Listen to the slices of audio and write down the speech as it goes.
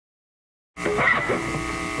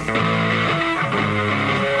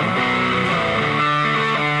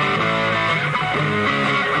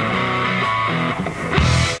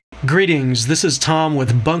Greetings, this is Tom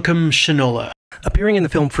with BuncombeShinola. Appearing in the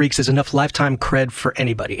film Freaks is enough lifetime cred for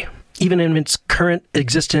anybody. Even in its current,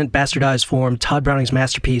 existent, bastardized form, Todd Browning's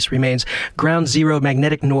masterpiece remains ground zero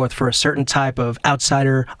magnetic north for a certain type of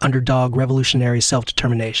outsider, underdog, revolutionary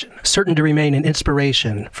self-determination, certain to remain an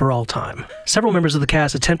inspiration for all time. Several members of the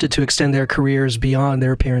cast attempted to extend their careers beyond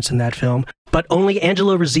their appearance in that film, but only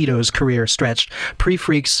Angelo Rossitto's career stretched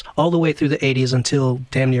pre-Freaks all the way through the 80s until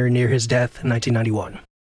damn near his death in 1991.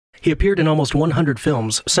 He appeared in almost 100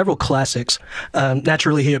 films, several classics.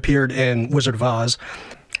 Naturally, he appeared in Wizard of Oz,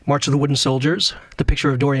 March of the Wooden Soldiers, The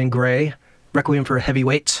Picture of Dorian Gray, Requiem for a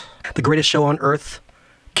Heavyweight, The Greatest Show on Earth,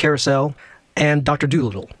 Carousel, and Dr.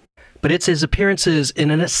 Dolittle. But it's his appearances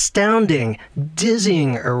in an astounding,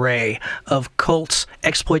 dizzying array of cults,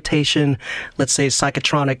 exploitation, let's say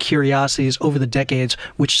psychotronic curiosities over the decades,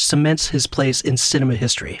 which cements his place in cinema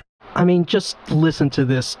history. I mean, just listen to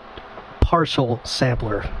this partial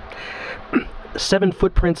sampler. 7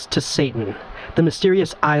 Footprints to Satan, The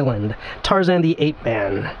Mysterious Island, Tarzan the Ape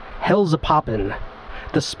Man, Hell's a Poppin',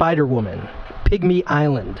 The Spider Woman, Pygmy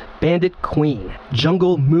Island, Bandit Queen,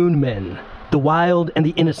 Jungle Moon Men, The Wild and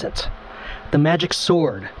the Innocent, The Magic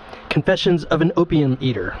Sword, Confessions of an Opium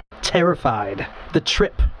Eater, Terrified, The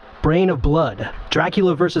Trip, Brain of Blood,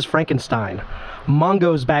 Dracula vs. Frankenstein,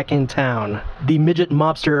 Mongo's Back in Town, the midget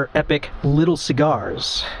mobster epic Little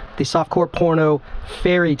Cigars, the softcore porno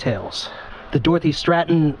Fairy Tales, the Dorothy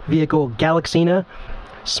Stratton vehicle Galaxina,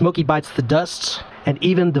 Smokey Bites the Dust, and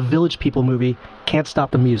even the Village People movie Can't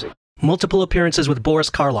Stop the Music. Multiple appearances with Boris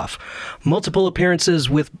Karloff, multiple appearances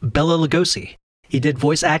with Bela Lugosi. He did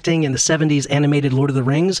voice acting in the 70s animated Lord of the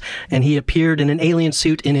Rings, and he appeared in an alien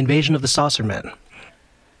suit in Invasion of the Saucermen.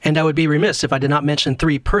 And I would be remiss if I did not mention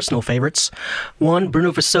 3 personal favorites. 1,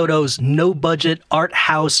 Bruno Fasotto's no-budget, art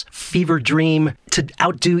house, fever dream to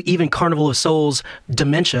outdo even Carnival of Souls,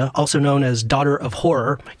 Dementia, also known as Daughter of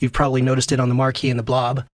Horror. You've probably noticed it on the marquee in the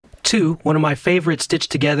Blob. 2, one of my favorite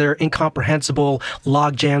stitched-together, incomprehensible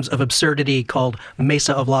log jams of absurdity called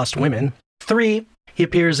Mesa of Lost Women. 3, he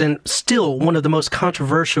appears in still one of the most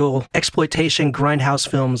controversial exploitation grindhouse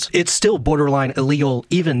films. It's still borderline illegal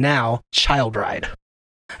even now, Child Ride.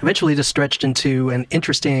 Eventually, this stretched into an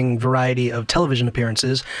interesting variety of television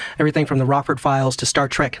appearances, everything from The Rockford Files to Star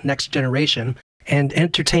Trek Next Generation, and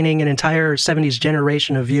entertaining an entire 70s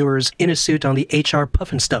generation of viewers in a suit on the H.R.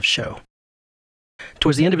 Pufnstuf show.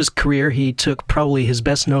 Towards the end of his career, he took probably his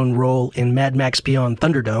best-known role in Mad Max Beyond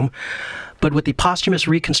Thunderdome, but with the posthumous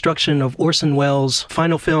reconstruction of Orson Welles'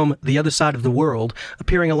 final film, The Other Side of the World,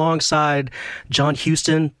 appearing alongside John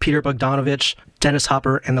Huston, Peter Bogdanovich, Dennis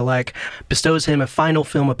Hopper, and the like, bestows him a final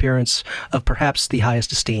film appearance of perhaps the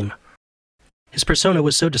highest esteem. His persona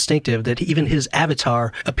was so distinctive that even his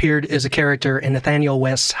avatar appeared as a character in Nathaniel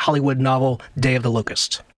West's Hollywood novel Day of the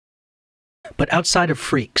Locust. But outside of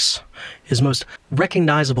Freaks, his most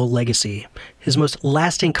recognizable legacy, his most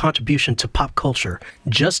lasting contribution to pop culture,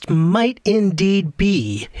 just might indeed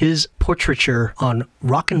be his portraiture on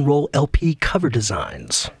rock and roll LP cover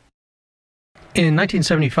designs. In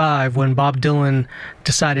 1975, when Bob Dylan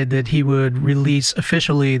decided that he would release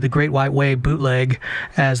officially the Great White Way bootleg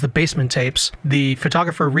as the Basement Tapes, the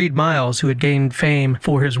photographer Reed Miles, who had gained fame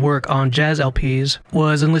for his work on jazz LPs,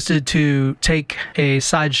 was enlisted to take a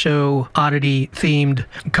sideshow oddity-themed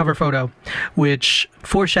cover photo, which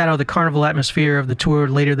foreshadowed the carnival atmosphere of the tour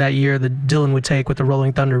later that year that Dylan would take with the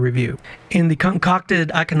Rolling Thunder Revue. In the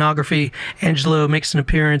concocted iconography, Angelo makes an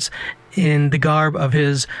appearance in the garb of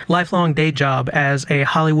his lifelong day job as a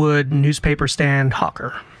Hollywood newspaper stand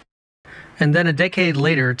hawker. And then a decade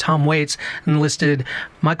later, Tom Waits enlisted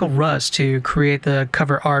Michael Russ to create the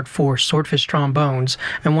cover art for Swordfish Trombones,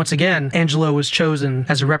 and once again, Angelo was chosen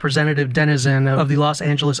as a representative denizen of the Los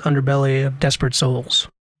Angeles underbelly of desperate souls.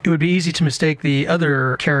 It would be easy to mistake the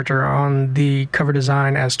other character on the cover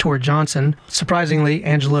design as Tor Johnson. Surprisingly,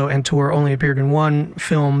 Angelo and Tor only appeared in one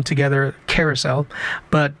film together, Carousel,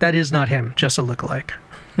 but that is not him, just a lookalike.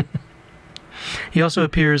 He also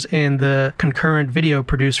appears in the concurrent video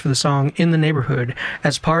produced for the song In the Neighborhood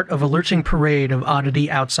as part of a lurching parade of oddity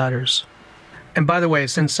outsiders. And by the way,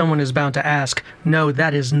 since someone is bound to ask, no,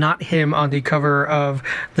 that is not him on the cover of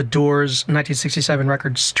The Doors' 1967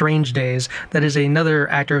 record Strange Days. That is another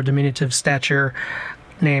actor of diminutive stature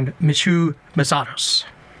named Michu Masatos.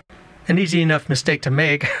 An easy enough mistake to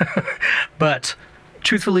make, but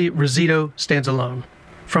truthfully, Rossitto stands alone.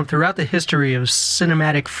 From throughout the history of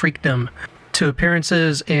cinematic freakdom, to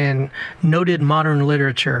appearances in noted modern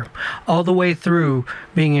literature, all the way through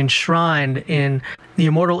being enshrined in the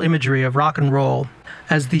immortal imagery of rock and roll.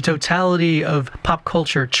 As the totality of pop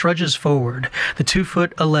culture trudges forward, the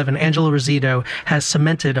 2'11" Angelo Rossitto has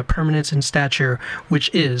cemented a permanence in stature which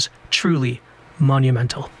is truly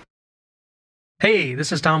monumental. Hey,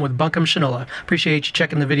 this is Tom with BuncombeShinola. Appreciate you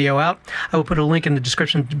checking the video out. I will put a link in the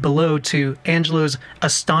description below to Angelo's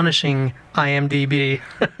astonishing IMDb.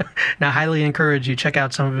 And I highly encourage you to check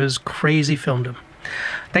out some of his crazy filmdom.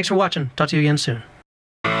 Thanks for watching. Talk to you again soon.